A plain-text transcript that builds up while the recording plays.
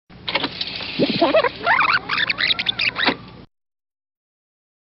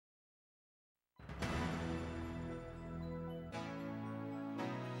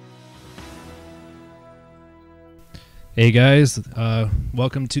Hey guys,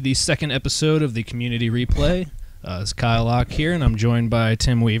 welcome to the second episode of the Community Replay. It's Kyle Locke here, and I'm joined by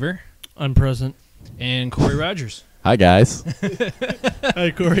Tim Weaver. I'm present. And Corey Rogers. Hi guys.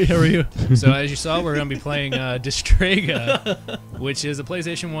 Hi Corey, how are you? So as you saw, we're going to be playing Destrega, which is a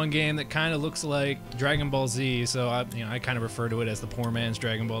PlayStation 1 game that kind of looks like Dragon Ball Z. So I kind of refer to it as the poor man's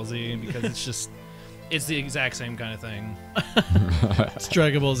Dragon Ball Z because it's the exact same kind of thing. It's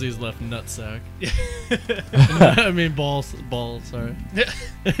Dragon Ball Z's left nutsack. I mean ball, sorry.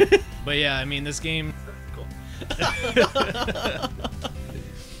 But yeah, I mean this game... Cool.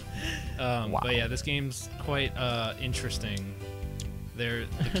 Wow. But yeah, this game's quite interesting. The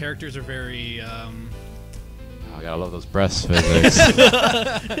characters are very... I gotta love those breast physics.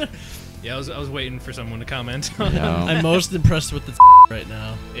 Yeah, I was waiting for someone to comment. I'm most impressed with the right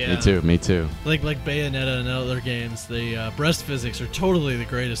now. Yeah. Me too. Like Bayonetta and other games, the breast physics are totally the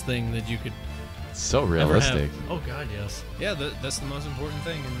greatest thing that you could So ever realistic. have. Oh god, yes. Yeah, that's the most important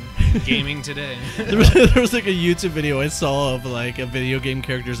thing in gaming today. There was like a YouTube video I saw of like a video game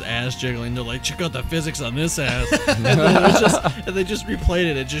character's ass jiggling. They're like, check out the physics on this ass. And they just replayed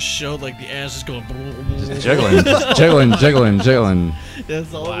it. It just showed like the ass just going. Just jiggling.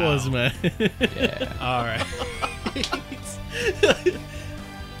 That's all Wow. it was, man. Yeah. All right.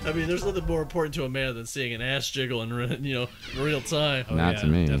 I mean, there's nothing more important to a man than seeing an ass jiggle in real time. Oh, Not yeah, to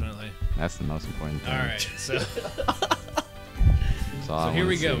me. Definitely. That's the most important thing. All right. So So here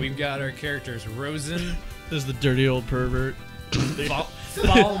we go. We've got our characters: Rosen, There's the dirty old pervert.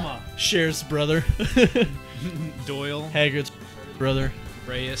 Falma, Cher's brother. Doyle, Haggard's brother.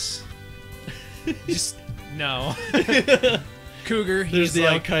 Reyes. Just no. Cougar. There's He's the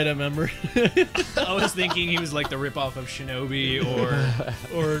like. Al-Qaeda member. I was thinking he was like the ripoff of Shinobi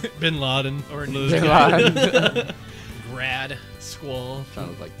or Bin Laden. or Bin Laden. Grad, Squall. Trying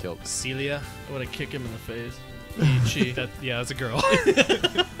to look like Kilt. Celia. I want to kick him in the face. Yeah, that's a girl.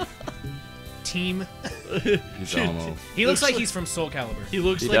 Team. He's almost. He looks like he's from Soul Calibur. He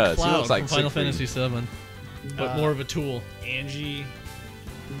looks He like does. He Cloud looks like from Final Siegfried. Fantasy VII, but more of a tool. Angie.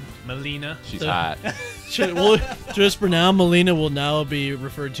 Melina. She's hot. Well, just for now, Melina will now be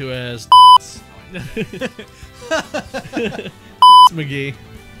referred to as McGee.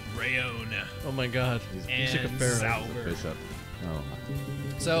 Rayon. Oh my god. He's like a And pharaoh. Zauber. Bishop. Oh.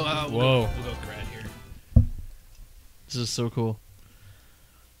 So, Whoa. we'll go Grad here. This is so cool.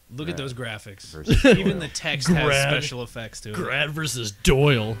 Look at those graphics. Versus Even Doyle. the text Grad. has special effects to it. Grad versus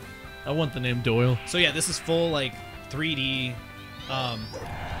Doyle. I want the name Doyle. So yeah, this is full like 3D.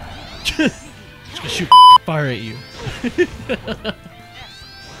 Just gonna shoot fire at you.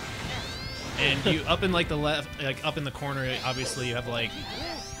 And you up in like the left, like up in the corner, obviously you have like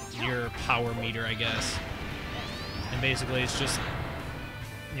your power meter, I guess. And basically it's just,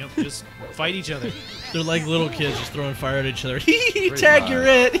 just fight each other. They're like little kids just throwing fire at each other. Hee Pretty tag, much. you're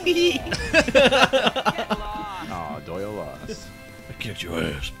it. Aw, Doyle lost. I kicked your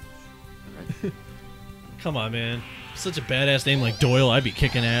ass. Come on, man. Such a badass name like Doyle, I'd be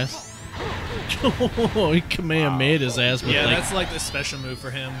kicking ass. Oh, he Kamehameha his ass. With Yeah, like, that's like the special move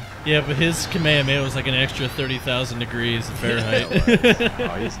for him. yeah, but his Kamehameha was like an extra 30,000 degrees Fahrenheit.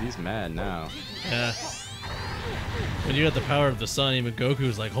 Oh, he's mad now. Yeah. When you got the power of the sun, even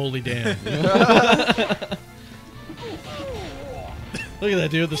Goku's like, holy damn. Look at that,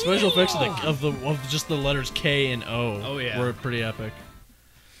 dude. The special effects of just the letters K and O Oh, yeah. were pretty epic.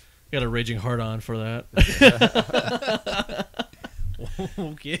 Got a raging heart on for that.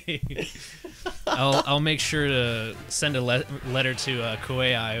 Okay. I'll make sure to send a letter to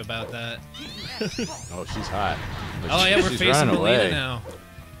Koei about that. Oh, she's hot. But Oh yeah, we're she's facing running Melina away. now.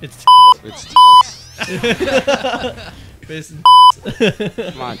 It's It's facing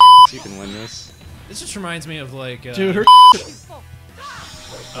Come on, you can win this. This just reminds me of like. dude, her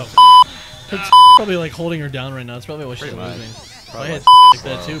Oh, her probably like holding her down right now. It's probably why she's Pretty much. losing. If I Probably had like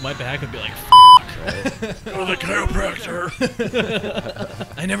that too, my back would be like, Right? go to the chiropractor.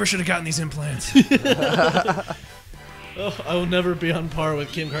 I never should have gotten these implants. Oh, I will never be on par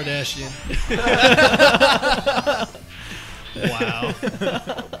with Kim Kardashian. Wow.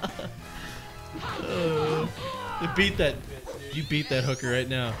 You beat that. You beat that hooker right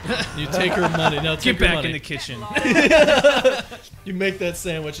now. You take her money. Now take Get her back money. in the kitchen. You make that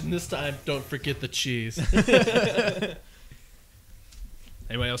sandwich, and this time, don't forget the cheese.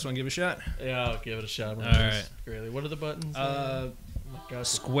 Anybody else want to give a shot? Yeah, I'll give it a shot. All right. Really. What are the buttons? Uh, Oh my gosh.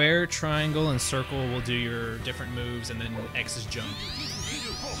 Square, triangle, and circle will do your different moves, and then X is jump.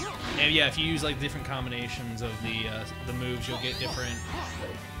 And yeah, if you use like different combinations of the moves, you'll get different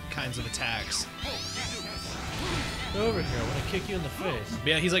kinds of attacks. Go over here. I want to kick you in the face. But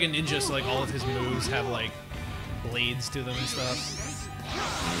yeah, he's like a ninja, so like all of his moves have like blades to them and stuff.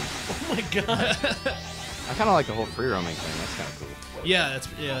 Oh my god. I kind of like the whole free roaming thing. That's kind of cool. Yeah,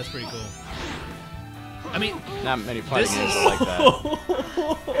 that's pretty cool. I mean, Not many fighting This games is- are like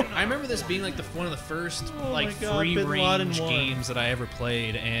that. I remember this being like one of the first Oh like my God, free Bin Laden range won. games that I ever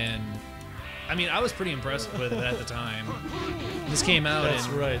played, and I mean I was pretty impressed with it at the time. This came out That's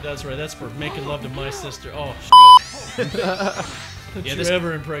in right. That's right. That's for making love to my sister. Oh, Did Yeah, you this-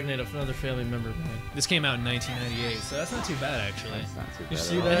 ever impregnate another family member, man? this came out in 1998, so that's not too bad actually. That's not too bad. You at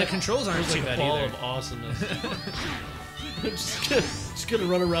see all. that? And the controls aren't It's too like a bad ball either. of awesomeness. just gonna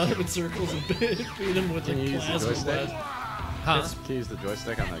run around him in circles and beat him with Can you a use the plasma joystick? blast. Huh? Can you use the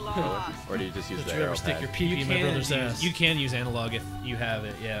joystick on the controller? Or do you just use Did the you arrow ever stick pad? your pee in my brother's ass? You can use analog if you have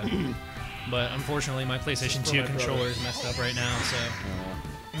it, yeah. But unfortunately, my PlayStation for 2 my brother. controller is messed up right now, so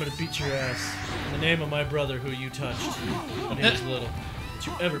I'm gonna beat your ass in the name of my brother who you touched when he was little. Did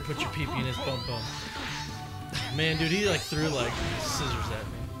you ever put your pee-pee in his bum bum? Man, dude, he like threw like scissors at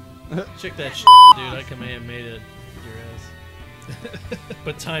me. Check that shit, dude. I made it your ass.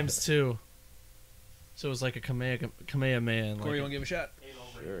 But times 2. So it was like a Kamehameha. Corey, you want to give a shot?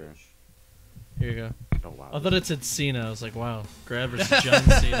 Sure. Here you go. Oh, wow. I thought it said Cena. I was like, wow, Grad versus John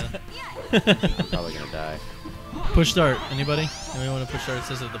Cena. I'm probably gonna die. Push start. Anybody? Anybody want to push start? It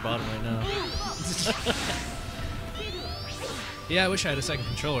says at the bottom right now. Yeah, I wish I had a second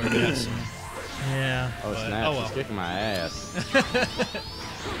controller. But yes. Yeah. Oh, But- snap. oh, well. He's kicking my ass.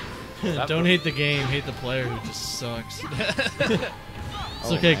 Don't hate the game. Hate the player who just sucks. It's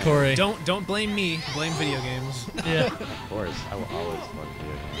Oh, okay, man. Corey. Don't blame me. Blame video games. Yeah. Of course. I will always love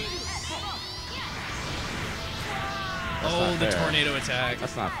video games. Oh, not the fair. tornado attack.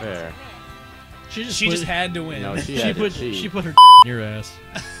 That's not fair. She just She put, just had to win. No, she she had to put cheat. she put her in your ass.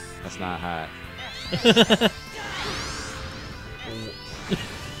 That's not hot.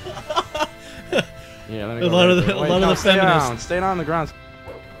 Yeah, let me A go lot right of the- there. a Wait, lot of no, the stay feminists- down. Stay on the ground.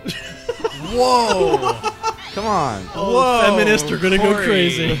 Whoa! Come on. Oh, Whoa, the feminists are gonna go Corey.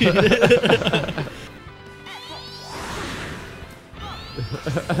 crazy.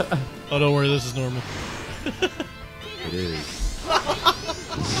 Oh, don't worry, this is normal. It is.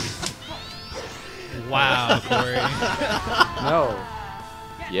 Wow, Corey. No.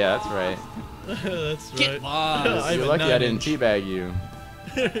 Yeah, that's right. That's Get right. lost. I have You're a lucky I didn't 9-inch. teabag you,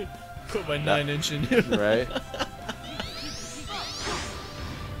 Put my 9-inch in you. right?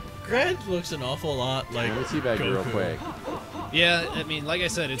 Grad looks an awful lot like Let me teabag you real Goku. quick. Yeah, I mean, like I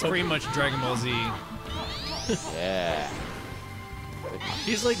said, it's pretty much Dragon Ball Z. Yeah.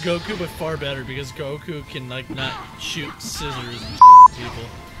 He's like Goku, but far better because Goku can like not shoot scissors and people.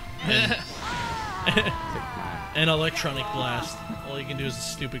 And electronic blast. All he can do is a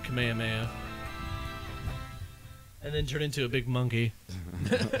stupid Kamehameha. And then turn into a big monkey.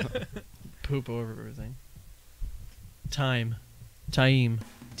 Poop over everything. Time. Team.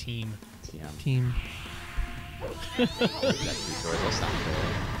 TM. Team. That's two swords. That's not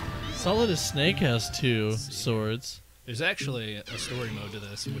fair. Solid as Snake has 2 swords. There's actually a story mode to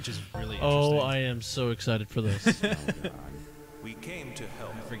this, which is really interesting. Oh, I am so excited for this. Oh, God. We came to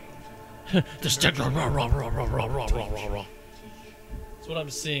help. Destrega. That's what I'm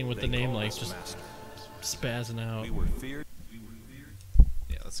seeing with the name, like just spazzing out. We were feared.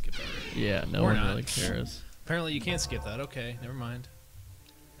 Yeah, let's skip that. Yeah, no Or one not. really cares. Apparently, you can't skip that. Okay, never mind.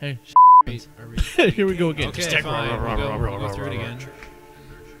 Hey, Wait, are we... here we go again. Okay, Destrega. fine. We'll go through it again. To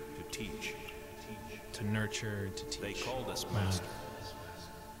teach. To nurture, to They teach. called us master.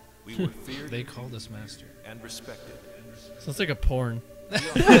 We were feared They called us master. and respected. Sounds like a porn.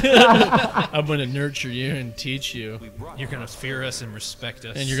 I'm gonna nurture you and teach you, We brought You're gonna fear us and respect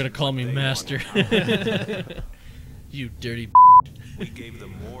us. and you're gonna call me They master. You dirty. We gave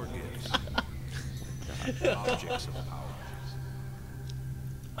them more gifts. Objects of power.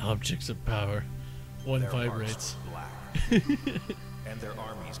 Objects of power. One Their vibrates. hearts black. And their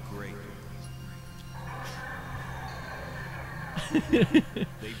armies great. They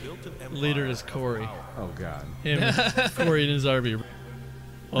built an empire Leader is of Corey. power. Oh, God. Him, Corey, and his army.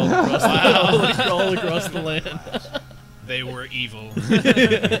 All across, all across the land. They were evil.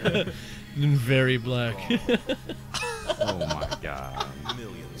 And very black. Oh, my God.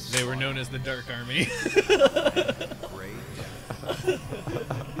 Millions. They were known as the Dark Army. Gray death.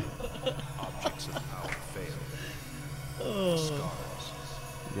 Objects of power failed. Scars.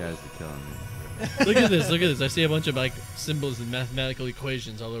 You guys are killing me. Look at this. Look at this. I see a bunch of like symbols and mathematical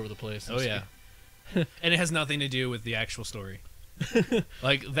equations all over the place. Oh yeah. And it has nothing to do with the actual story.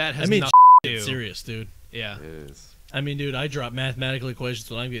 Like that has I mean, nothing to do. serious, dude. Yeah. It is. I mean, dude, I drop mathematical equations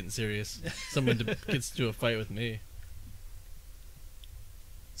when I'm getting serious. Someone gets into a fight with me.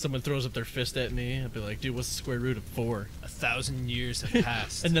 Someone throws up their fist at me. I'd be like, dude, what's the square root of 4? 1,000 years have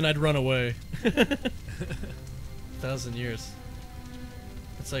passed. And then I'd run away. 1,000 years.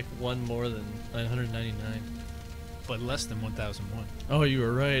 That's like one more than 999. But less than 1001. Oh, you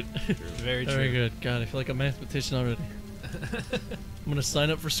were right. Very true. Very good. God, I feel like a mathematician already. I'm gonna sign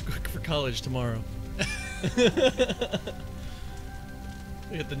up for college tomorrow.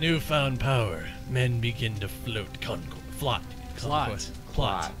 Look at the newfound power. Men begin to plot. Conquest.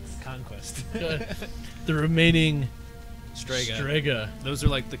 The remaining Strega. Those are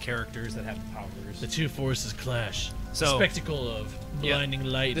like the characters that have the powers. The two forces clash. So- Spectacle of blinding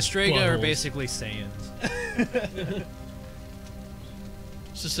light. The Strega are buttholes. basically Saiyans.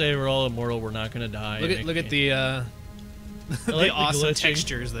 Just to say we're all immortal. We're not gonna die. Look at the I the like the awesome glitching.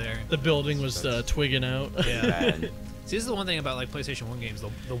 textures there. The building was twigging out. Yeah. See, this is the one thing about like PlayStation 1 games, the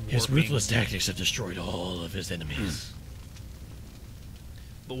warping. His ruthless tactics have destroyed all of his enemies.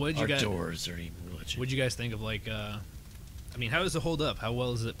 But what did Our you guys? doors are even glitching. What did you guys think of like? I mean, how does it hold up? How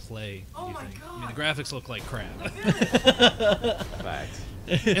well does it play? Do you think? I mean, the graphics look like crap. Fact.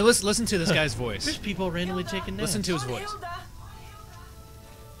 Hey, listen to this guy's voice. There's people randomly taking naps. Listen to his voice.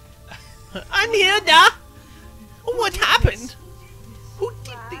 I'm Hilda. What happened? Who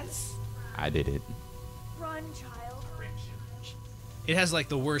did this? I did it. Run, child. It has like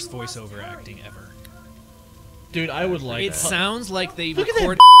the worst voiceover acting ever. Dude, I would like. It sounds like they Look at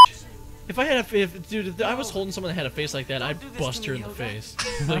recorded. If I had dude, if I was holding someone that had a face like that, I'd bust her in the face.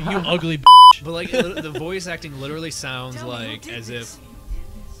 Like, you ugly. But like the voice acting literally sounds like as if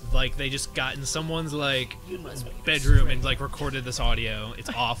like they just got in someone's like bedroom and like recorded this audio. It's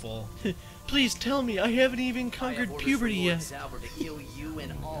awful. Please tell me, I haven't even conquered puberty yet.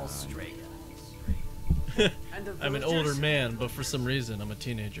 I'm an older man, but for some reason I'm a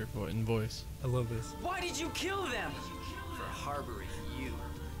teenager in voice. I love this. Why did you kill them? For harboring you.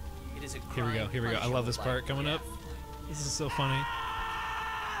 It is a Here we go. crime Here we go. I love this part punishable coming by up. This is so funny.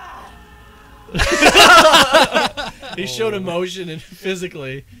 He showed emotion and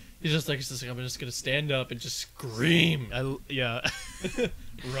physically. He's just like, I'm just gonna stand up and just scream. Yeah.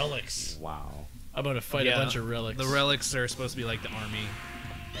 Relics. Wow. I'm gonna fight a bunch of relics. The relics are supposed to be like the army.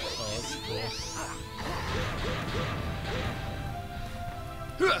 Oh, that's cool.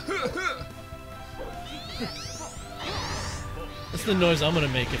 That's the noise I'm gonna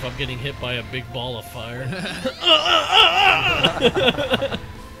make if I'm getting hit by a big ball of fire.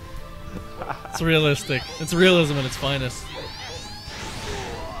 It's realistic. It's realism at its finest.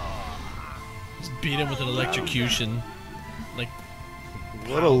 Just beat him with an electrocution. Like,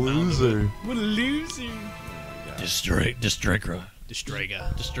 What a loser. What a loser. Destrega. Destrega.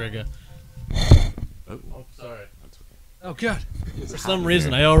 Oh, sorry. Oh god. For some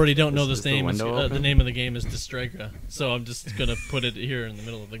reason, I already don't know this Is the name. window The open? name of the game is Destrega, so I'm just gonna put it here in the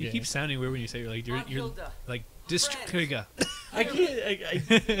middle of the You game. keep sounding weird when you say you're like Destrega. I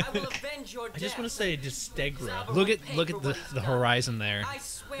can't. I will avenge your I just want to say Destegra. Look at the horizon there. I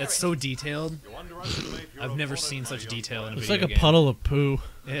swear That's it. so detailed. I've never seen such detail in a It's video like a game. puddle of poo.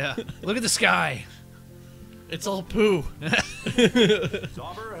 Yeah. Look at the sky. It's all poo.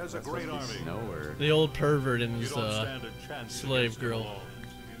 Zauber has a great army. Nowhere. The old pervert and You his don't stand a chance slave against girl. them alone.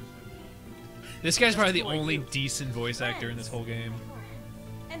 This guy's probably the only decent voice actor in this whole game.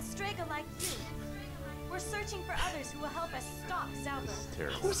 And Strega like you. We're searching for others who will help us stop Zauber.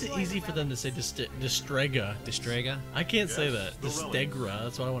 Terrible. How is it easy for them to say Destrega? Destrega. I can't say that. the relic. Destegra.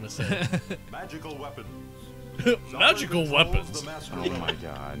 That's what I want to say. Magical weapons. Magical Zauber controls weapons. The master Oh relic, my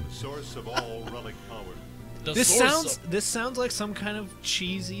god. the source of all relic power. The This source sounds like some kind of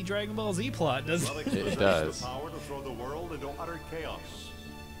cheesy Dragon Ball Z plot, doesn't it? Relics It possess does. the power to throw the world into utter chaos.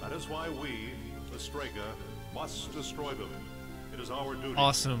 That is why we, the Strega, must destroy them. It is our duty.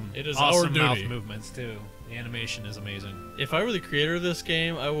 Awesome. It is awesome our mouth duty. movements too. The animation is amazing. If I were the creator of this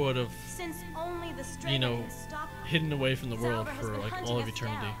game, I would have Since only the Strega You know, can stop them, hidden away from the world Zauber has for been like hunting all of us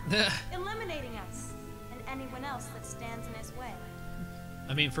eternity. down, eliminating us and anyone else that stands in his way.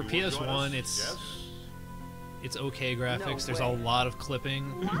 I mean, for You will join PS1, us? it's Yes? okay graphics. There's a way. lot of clipping,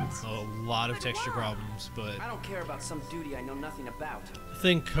 What? a lot of texture problems, but I don't care about some duty I know nothing about. I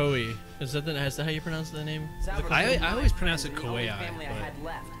think Koei. Is that how you pronounce the name? Zauber's I my always pronounce it friend and the only Koei, family I but- had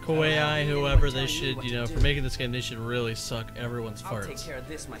left. Koei, Anyone whoever, they telling me should, what you to know, do. for making this game, they should really suck everyone's I'll take farts. care of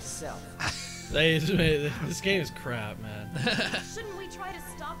this myself. This game is crap, man. Shouldn't we try to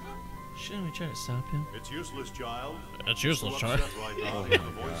stop him? Shouldn't we try to stop him? It's useless, child. That's useless, So child. upset right now, the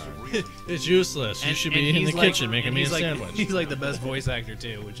voice of reason. It's useless. You should be in the kitchen making me a sandwich. He's like the best voice actor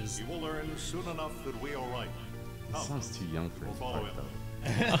too, which is. You will learn soon enough that we are right. He sounds too young for We'll his follow part, him. though.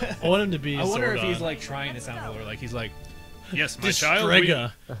 I want him to be. I wonder if Zordon. he's like trying to sound older, like he's like, yes, my child.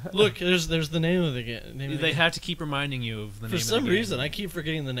 Destrega. Look, there's the name of the game. They have to keep reminding you of the name. For some of the game. reason, I keep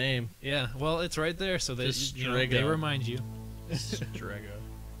forgetting the name. Yeah, well, it's right there, so they they remind you. Destrega.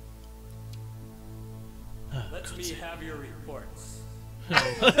 Let me have your reports.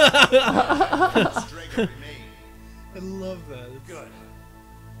 Destrega remain. I love that. Good.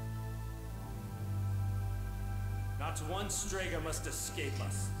 Not one Strega must escape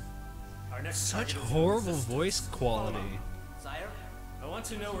us. Our next Such target is the horrible Resistance. voice quality. Follow. Sire, I want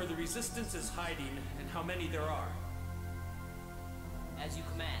to know where the Resistance is hiding and how many there are. As you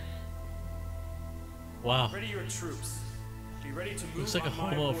command. Wow. Ready your troops. Be ready to move. Looks like a on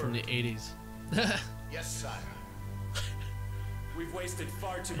my homo word. from the 80s. Yes, sire. We've wasted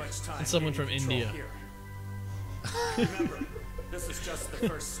far too much time. And someone gaining from control India. Here. Remember, this is just the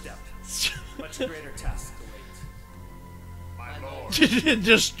first step. Much greater tasks await. My lord.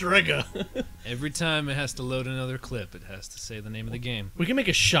 Destrega. Every time it has to load another clip, it has to say the name of the game. We can make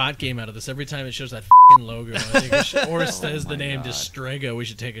a shot game out of this. Every time it shows that fing logo, I think we should, or it says the name God. Destrega, we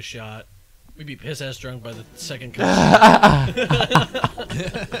should take a shot. We'd be piss ass drunk by the second You are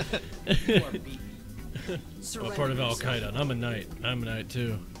beaten. I'm part of Al Qaeda, and I'm a knight. I'm a knight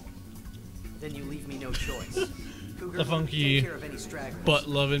too. Then you leave me no choice. The funky take care of any stragglers. butt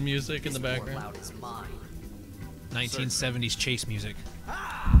loving music in the This war background. loud is mine. 1970s chase music.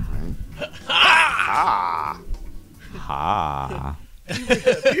 Ha! Ha!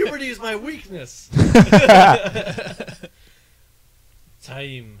 Puberty is my weakness.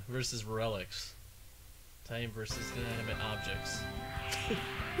 Time versus relics. Time versus inanimate objects.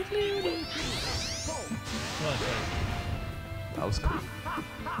 Come on, Time. That was cool.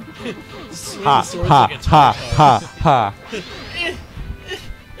 Swing Ha! the swords Ha! like a Ha! tartar. Ha! Ha!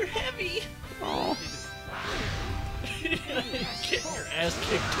 They're heavy. Oh. Get your ass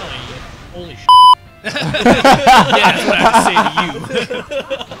kicked, Tiny. Holy sh**. Yeah, that's what I have to say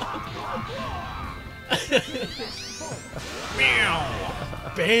to you.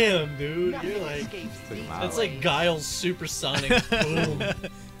 Bam, dude. You're like, Took him out. that's like Guile's supersonic boom,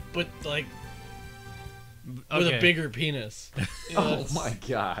 but like with a Okay. bigger penis. Oh my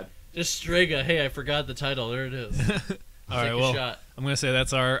god. Destrega. Hey, I forgot the title. There it is. All right, Take a well, shot. I'm going to say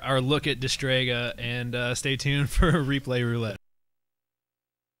that's our look at Destrega, and stay tuned for Replay Roulette.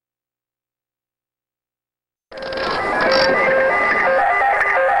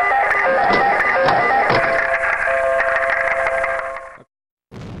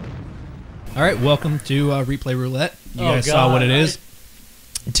 All right, welcome to Replay Roulette. You Oh, guys saw what God. it is.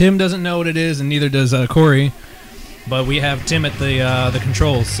 Tim doesn't know what it is, and neither does Corey. But we have Tim at the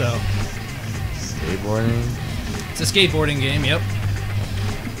controls, so Skateboarding. it's a skateboarding game. Yep.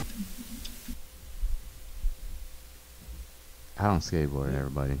 I don't skateboard,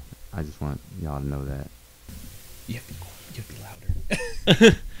 everybody. I just want y'all to know that. You have to be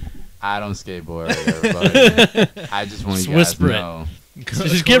louder. I don't skateboard, everybody. I just want Just you guys whisper to it. know.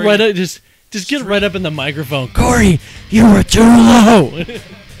 Just get right up. Just get right up in the microphone. Corey, you were too low.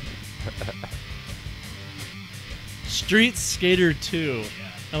 Street Skater 2.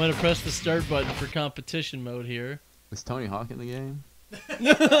 I'm gonna press the start button for competition mode here. Is Tony Hawk in the game?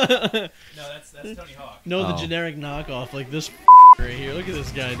 No, that's Tony Hawk. No, the Oh. generic knockoff like this right here. Look at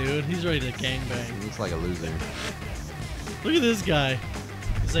this guy, dude. He's ready to gangbang. He looks like a loser. Look at this guy.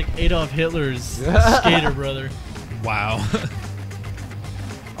 He's like Adolf Hitler's skater brother. Wow.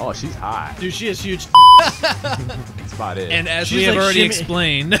 Oh, she's hot. Dude, she has huge. That's about it. And as She's we have like already shimmy-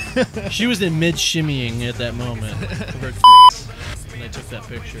 explained, She was in mid shimmying at that moment. Of her when I took that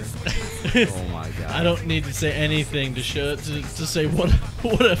picture. Oh my god. I don't need to say anything to show to say what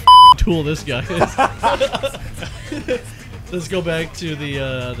a tool this guy is. Let's go back to the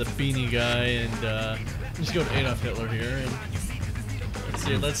beanie guy and just go to Adolf Hitler here and let's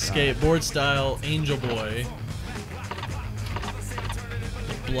see. Let's skate board style Angel Boy.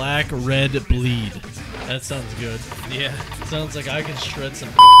 Black red bleed. That sounds good. yeah. Sounds like I can shred some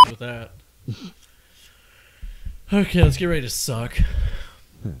with that. Okay, let's get ready to suck.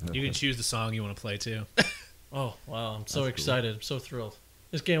 You can choose the song you want to play too. Oh, wow. I'm so excited. I'm so thrilled.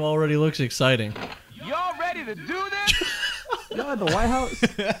 This game already looks exciting. Y'all ready to do this? Y'all at the White House?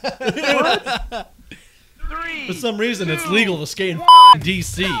 3. For some reason, it's legal to skate in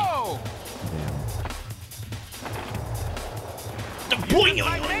DC. Go!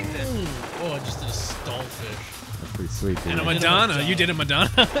 Oh, I just did a stallfish. That's pretty sweet, dude. And a Madonna. You did a Madonna.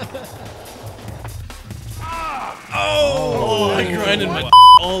 Oh, I grinded my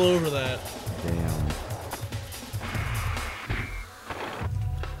all over that. Damn.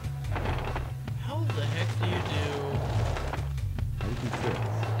 How the heck do you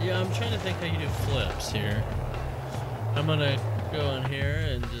do? Yeah, I'm trying to think how you do flips here. I'm gonna go in here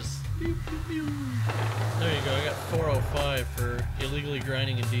and just. There you go. I got 405 for illegally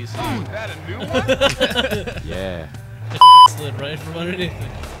grinding in DC. Oh, is that a new one? Yeah. Slid right from underneath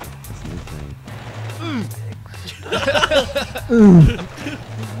it. That's a new thing.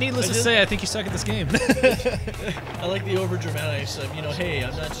 Needless to say, I think you suck at this game. I like the over dramatic stuff. You know, hey,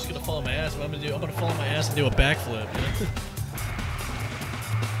 I'm not just gonna follow my ass. What I'm gonna follow my ass and do a backflip. You know?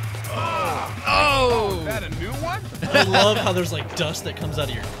 Oh! Is that a new one? I love how there's like dust that comes out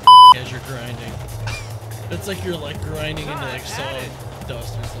of your as you're grinding. It's like you're like grinding into like solid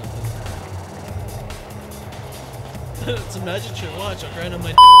dust or something. It's a magic trick. Watch, I'll grind on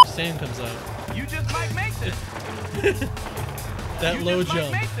my sand comes out. You just might make this. That You low just might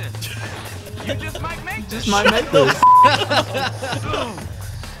jump. make this. You just might make this. Just might make this.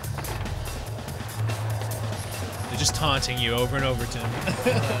 They're just taunting you over and over, Tim. Let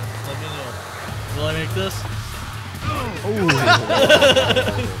me know. Will I make this?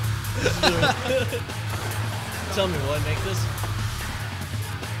 Tell me, will I make this?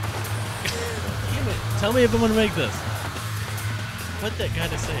 Damn it. Tell me if I'm gonna make this. What that guy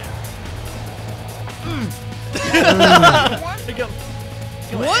to say it? I got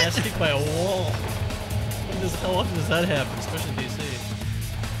my ass kicked by a wall. How often does that happen, especially in DC?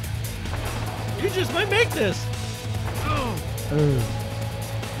 You just might make this.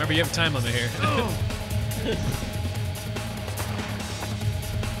 Remember, you have a time limit here.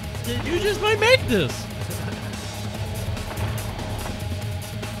 You just might make this.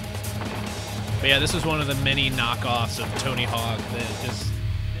 But yeah, this was one of the many knockoffs of Tony Hawk that just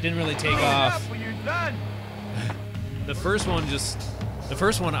didn't really take off. When you're done. The first one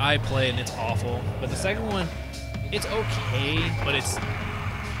I played and it's awful. But the second one, it's okay, but it's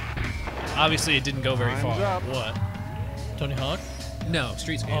obviously it didn't go very far. What? Tony Hawk? No,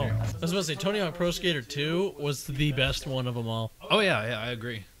 Street Oh, Skater. I was about to say Tony Hawk Pro Skater 2 was the best one of them all. Oh yeah, I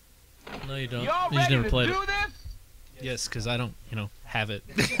agree. No, you don't. Y'all You just ready never to played do it. this? Yes, because I don't, have it.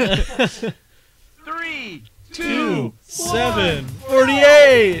 3, 2, 7,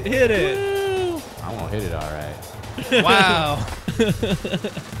 48. Hit it. I won't hit it all right. Wow.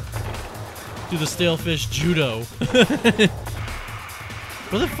 Do the stale fish judo.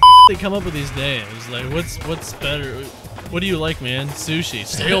 Where the f they come up with these names? Like, what's better? What do you like, man? Sushi,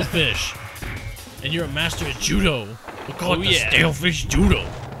 stale fish, and you're a master at judo. We'll call it the stale fish judo.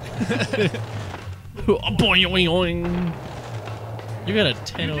 Boing, boing, boing. You got a you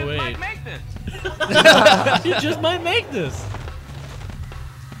just 1008. might make this. You just might make this.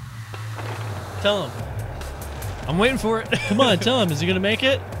 Tell him. I'm waiting for it. Come on, tell him. Is he gonna make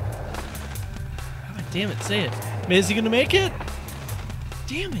it? God damn it, say it. Man, is he gonna make it?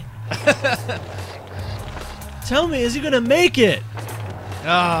 Damn it. Tell me, is he gonna make it?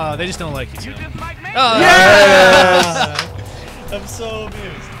 Oh, they just don't like you. You just might make Oh, this. Yeah! I'm so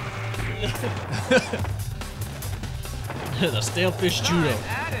amused. The stale fish judo.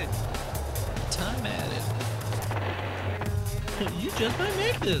 Time added. Time added. You just might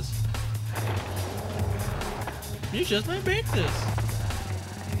make this. You just might make this.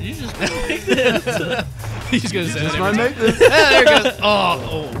 You just might make this. He's gonna say Just that might every make this. time. There it goes.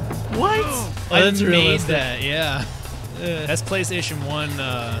 Oh. What? I that's made realistic. that, yeah. That's PlayStation 1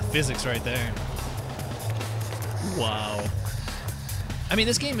 physics right there. Wow. I mean,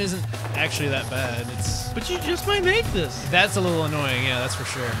 this game isn't actually that bad. But you just might make this. That's a little annoying, yeah, that's for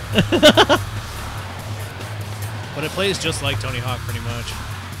sure. But it plays just like Tony Hawk, pretty much.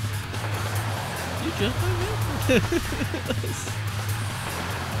 You just might make this.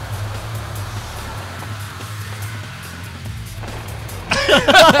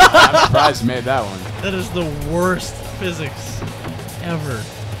 I'm surprised you made that one. That is the worst physics ever.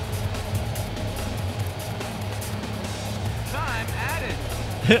 Time added.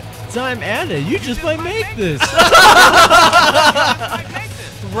 Time added. You just might make this. Might make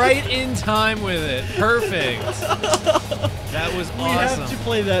this. Right in time with it. Perfect. That was We awesome. have to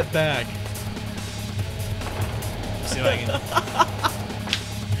play that back. See if I can,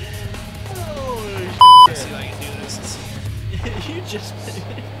 Holy see if I can do this. Let's see here. You just.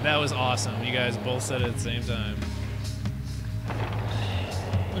 That was awesome. You guys both said it at the same time.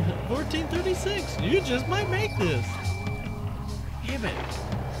 1436. You just might make this. Damn it.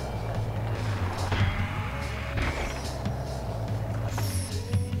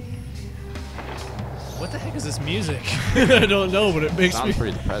 What What the heck is this music? I don't know, but it makes Sounds me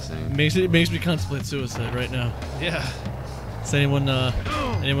pretty depressing. makes me contemplate suicide right now. Yeah. Does anyone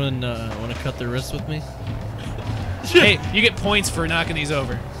want to cut their wrists with me? Hey, you get points for knocking these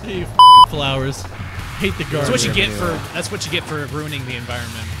over. Hey, you flowers. Hate the garden. That's what you get for. That's what you get for ruining the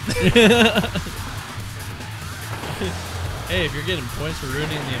environment. Hey, if you're getting points for ruining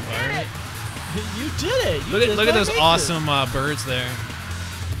the environment, you did it. You Look at those make awesome birds there.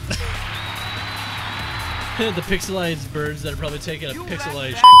 this. The pixelized birds that are probably taking a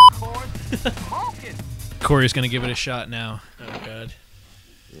pixelized. Smoking. Corey's gonna give it a shot now. Oh god.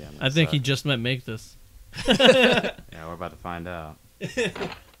 Yeah, I think he just might make this. Yeah, we're about to find out.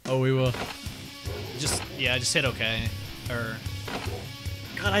 Oh, we will. Just hit OK. Or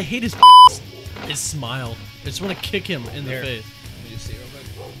God, I hate his smile. I just want to kick him in the face. let me just see real quick.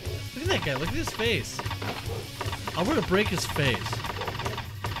 Look at that guy. Look at his face. I want to break his face.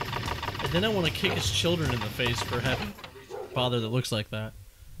 And then I want to kick his children in the face for having a father that looks like that.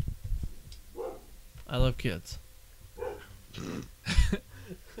 I love kids.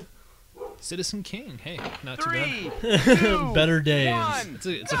 Citizen King. Hey, not too 3, bad. 2, Better days. 1,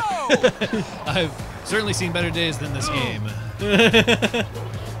 It's a- go! I've certainly seen better days than this game.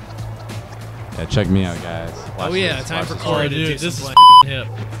 Yeah, check me out, guys. Watch Oh yeah, this, time watch for this. Corey Oh, to dude, do this some is play. hip.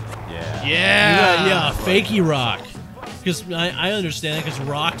 Yeah. Yeah. Yeah, fakey rock. Because I understand it because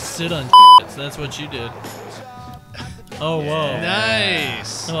rocks sit on so that's what you did. Oh, whoa.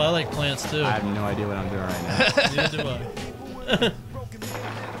 Nice. Oh, I like plants too. I have no idea what I'm doing right now. Neither do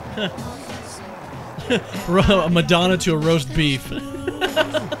I. A Madonna to a roast beef.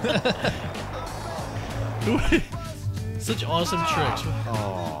 Such awesome tricks.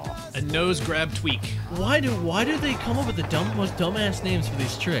 Oh. A nose grab tweak. Why do they come up with the most dumbass names for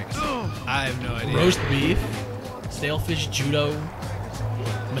these tricks? I have no idea. Roast beef, stalefish judo,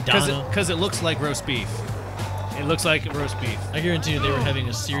 Madonna. Because it looks like roast beef. It looks like roast beef. I guarantee you they were having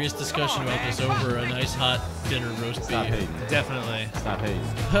a serious discussion about this over a nice hot dinner roast Stop beef. hating. Definitely. Stop hating.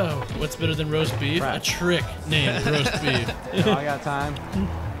 Oh, what's better than roast beef? Right. A trick named roast beef. You know, I got time.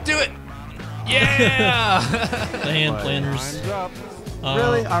 Do it. Yeah. The hand planners. Time's up.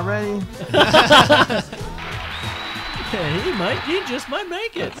 Really? Already? He just might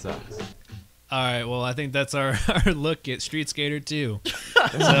make it. That sucks. All right. Well, I think that's our look at Street Skater 2.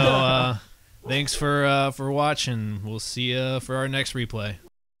 So thanks for watching. We'll see you for our next replay.